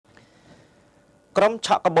ក្រុមឆ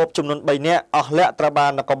ក់កបោបចំនួន3នាក់អស់លក្ខត្រូវបា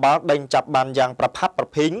ននគរបាលដេញចាប់បានយ៉ាងប្រផាប់ប្រ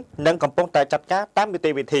ភេងនិងកំពុងតែចាត់ការតាមនី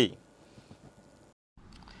តិវិធី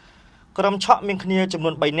ក្រុមឆក់មានគ្នាចំនួ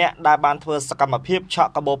ន3នាក់ដែលបានធ្វើសកម្មភាពឆ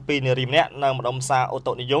ក់កបោប2នារីម្នាក់នៅម្ដុំផ្សារអូ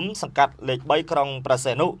តូនិយមសង្កាត់លេខ3ក្រុងប្រ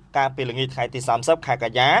សេនុកាលពីល្ងាចថ្ងៃទី30ខែក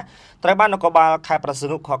ញ្ញាត្រូវបាននគរបាលខេត្តប្រសេ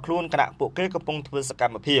នុខកខ្លួនគណៈពួកគេកំពុងធ្វើសក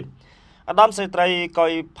ម្មភាពអាដាមស្រីត្រីកុ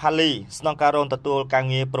យផាលីស្នងការរងទទួលការ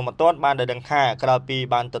ងារព្រមត្តនបានដឹងថាក្រោយពី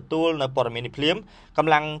បានទទួលនៅព័ត៌មាននេះភ្លាមក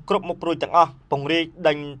ម្លាំងគ្រប់មុខព្រួយទាំងអស់ពង្រីក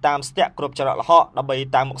ដេញតាមស្ទាក់គ្រប់ចរិតលហកដើម្បី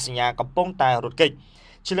តាមមុខសញ្ញាកំពុងតែរត់គេច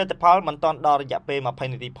ជាលទ្ធផលមិនទាន់ដល់រយៈពេល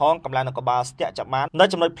20នាទីផងកម្លាំងនគរបាលស្ទាក់ចាប់បាននៅ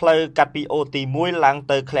ចំណុចផ្លូវកាត់ពីអូទី1ឡើង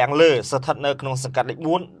ទៅឃ្លាំងលើស្ថិតនៅក្នុងសង្កាត់លេខ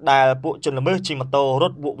4ដែលពួកជនល្មើសជិះម៉ូតូរ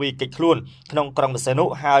ត់វក់វីគេចខ្លួនក្នុងក្រុងបរសេនុ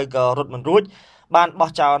ហើយក៏រត់មិនរួចបានបោះ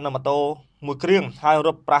ចោលនៅម៉ូតូមួយគ្រឿងហើយរ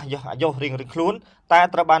ត់ប្រាស់អាយុរៀងខ្លួនតែ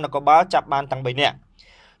ត្រូវបាននគរបាលចាប់បានទាំង3នាក់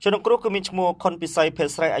ជនរងគ្រោះគឺមានឈ្មោះខុនពិសីភេទ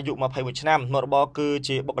ស្រីអាយុ21ឆ្នាំមុខរបរគឺ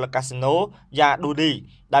ជាបុគ្គលិកកាស៊ីណូយ៉ាឌូឌី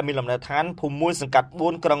ដែលមានលំនៅឋានភូមិ1សង្កាត់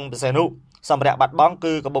4ក្រុងបរសេនុសម្រាប់បាត់បង់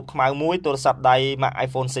គឺកាបូបខ្មៅមួយទូរស័ព្ទដៃ Mac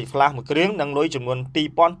iPhone 6 Flash មួយគ្រឿងនិងលុយចំនួន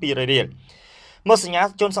2200រៀលមកសញ្ញា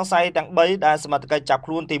ជនសង្ស័យទាំង3ដែលសមត្ថកិច្ចចាប់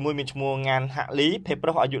ខ្លួនទី1មានឈ្មោះងានហាក់លីភេទប្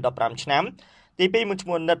រុសអាយុ15ឆ្នាំទី2មានឈ្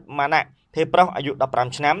មោះនិតម៉ាណាក់ភេទប្រុសអាយុ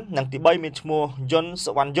15ឆ្នាំនិងទី3មានឈ្មោះយុនស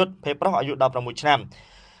វណ្ណយុទ្ធភេទប្រុសអាយុ16ឆ្នាំ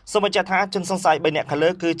សូមបញ្ជាក់ថាជនសង្ស័យ3នាក់ខាងលើ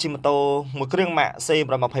គឺជាម៉ូតូមួយគ្រឿង Mac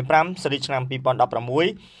C125 ស៊េរីឆ្នាំ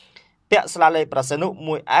2016ពាក់ស្លាលេខប្រសេនុ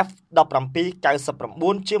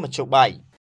 1F1799 ជាមធ្យោបាយ